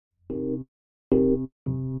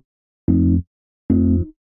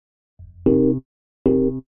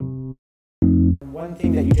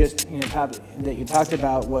thing that you talked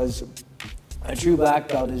about was a true black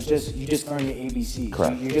belt is you just learn the ABCs.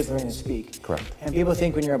 Correct. You're just learning to speak. Correct. And people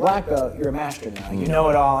think when you're a black belt, you're a master now. You know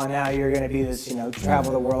it all, and now you're going to be this,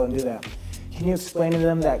 travel the world and do that. Can you explain to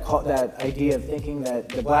them that idea of thinking that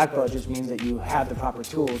the black belt just means that you have the proper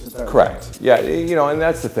tools to start? Correct. Yeah, and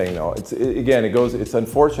that's the thing, though. It's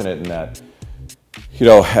unfortunate in that,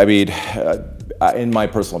 in my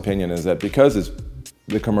personal opinion, is that because it's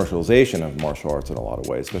the commercialization of martial arts in a lot of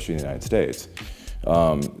ways, especially in the United States,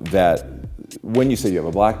 that when you say you have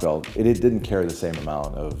a black belt, it didn't carry the same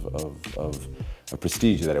amount of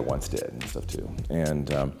prestige that it once did and stuff too.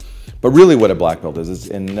 But really what a black belt is,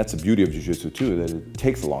 and that's the beauty of jiu-jitsu too, that it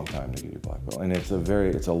takes a long time to get your black belt. And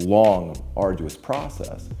it's a long, arduous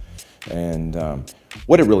process. And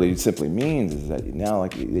what it really simply means is that now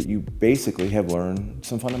that you basically have learned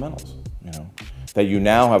some fundamentals, that you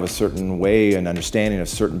now have a certain way and understanding of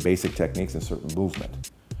certain basic techniques and certain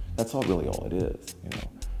movement. That's really all it is,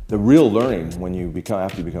 The real learning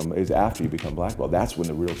after you become black belt. That's when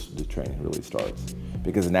the training really starts,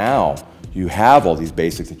 because now you have all these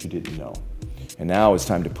basics that you didn't know, and now it's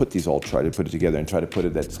time to try to put it together and try to put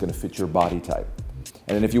it that's going to fit your body type.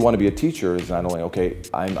 And then if you want to be a teacher, it's not only okay.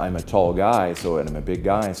 I'm a tall guy, and I'm a big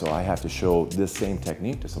guy, so I have to show this same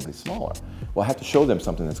technique to somebody smaller. Well, I have to show them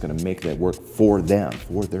something that's going to make that work for them,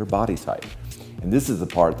 for their body type. And this is the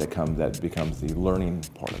part that becomes the learning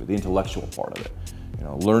part of it, the intellectual part of it.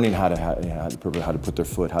 Learning how to put their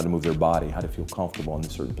foot, how to move their body, how to feel comfortable in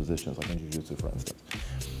certain positions, like in jiu-jitsu, for instance.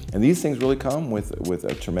 And these things really come with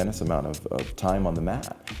a tremendous amount of time on the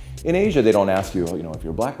mat. In Asia, they don't ask you, if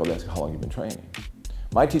you're a black belt, they ask you how long you've been training.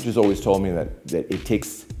 My teachers always told me that it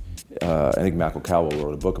takes, I think Michael Cowell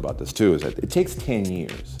wrote a book about this too, is that it takes 10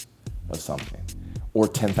 years of something, or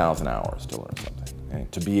 10,000 hours to learn something,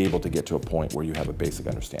 to be able to get to a point where you have a basic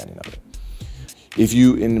understanding of it.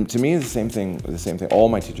 And to me, it's the same thing. All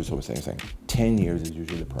my teachers always say the same thing. 10 years is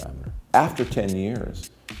usually the parameter. After 10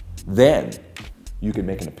 years, then you can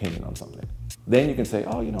make an opinion on something. Then you can say,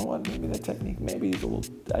 oh, you know what, maybe that technique maybe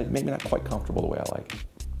not quite comfortable the way I like it.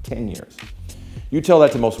 10 years. You tell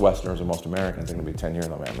that to most Westerners or most Americans, they're going to be 10 years.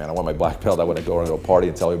 Oh, man, I want my black belt. I want to go to a party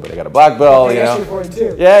and tell everybody I got a black belt.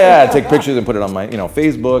 Yeah, take pictures and put it on my,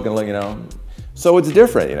 Facebook and So it's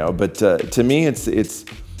different, But to me, it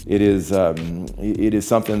is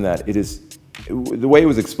something that the way it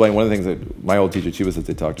was explained. One of the things that my old teacher Chivas that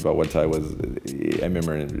they talked about one time was, I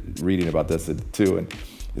remember reading about this too, and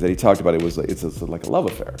is that he talked about it's like a love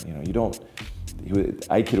affair.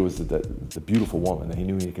 Aikido was the beautiful woman that he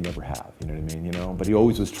knew he could never have, you know what I mean, But he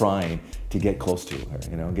always was trying to get close to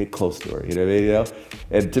her, get close to her, you know what I mean,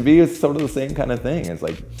 And to me, it's sort of the same kind of thing. It's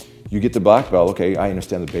like, you get the black belt, okay, I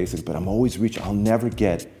understand the basics, but I'm always reaching, I'll never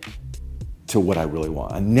get to what I really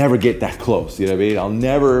want. I'll never get that close, you know what I mean? I'll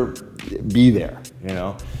never be there,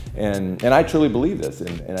 And I truly believe this,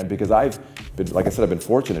 and because I've been, like I said, I've been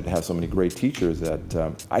fortunate to have so many great teachers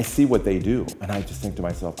that I see what they do, and I just think to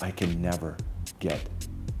myself, I can never get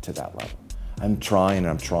to that level. I'm trying,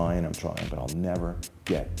 but I'll never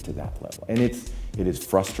get to that level. And it is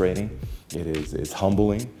frustrating. It's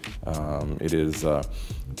humbling. It is,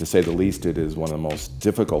 to say the least, it is one of the most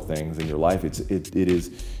difficult things in your life. It is.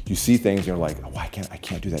 You see things and you're like, oh, I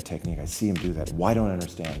can't do that technique. I see him do that. Why don't I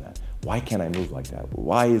understand that? Why can't I move like that?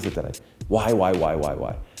 Why is it that why?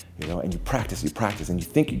 And you practice, and you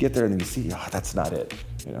think you get there, and then you see, oh, that's not it.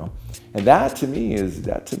 And that to me is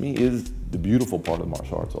the beautiful part of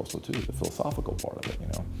martial arts also too, the philosophical part of it.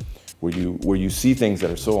 Where you see things that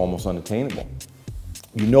are so almost unattainable.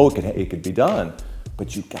 It could be done,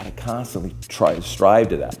 but you've got to constantly strive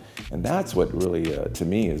to that. And that's what really, to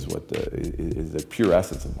me, is is the pure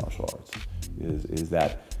essence of martial arts. Is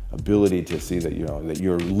that ability to see that that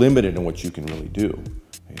you're limited in what you can really do,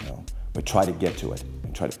 but try to get to it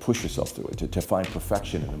and try to push yourself through it to find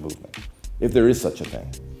perfection in the movement, if there is such a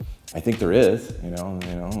thing. I think there is, I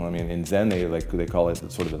mean, in Zen they call it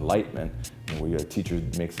sort of enlightenment, where your teacher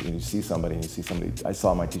makes it, and you see somebody, I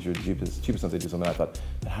saw my teacher Chivas something do something, and I thought,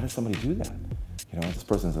 how does somebody do that? This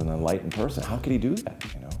person's an enlightened person. How could he do that?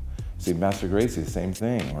 See Master Gracie, the same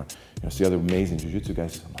thing, or see other amazing jiu-jitsu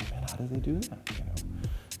guys. I'm like, man, how do they do that?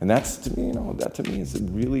 And that's to me, that to me is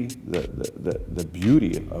really the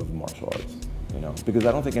beauty of martial arts. Because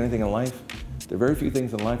I don't think anything in life. There are very few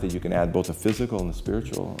things in life that you can add both the physical and the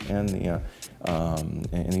spiritual and the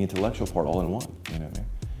intellectual part all in one. You know what I mean?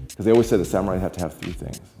 Because they always say the samurai have to have three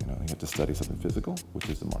things. You have to study something physical, which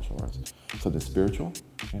is the martial arts, something spiritual,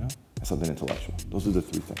 and something intellectual. Those are the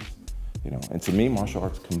three things. And to me, martial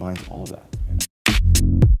arts combines all of that.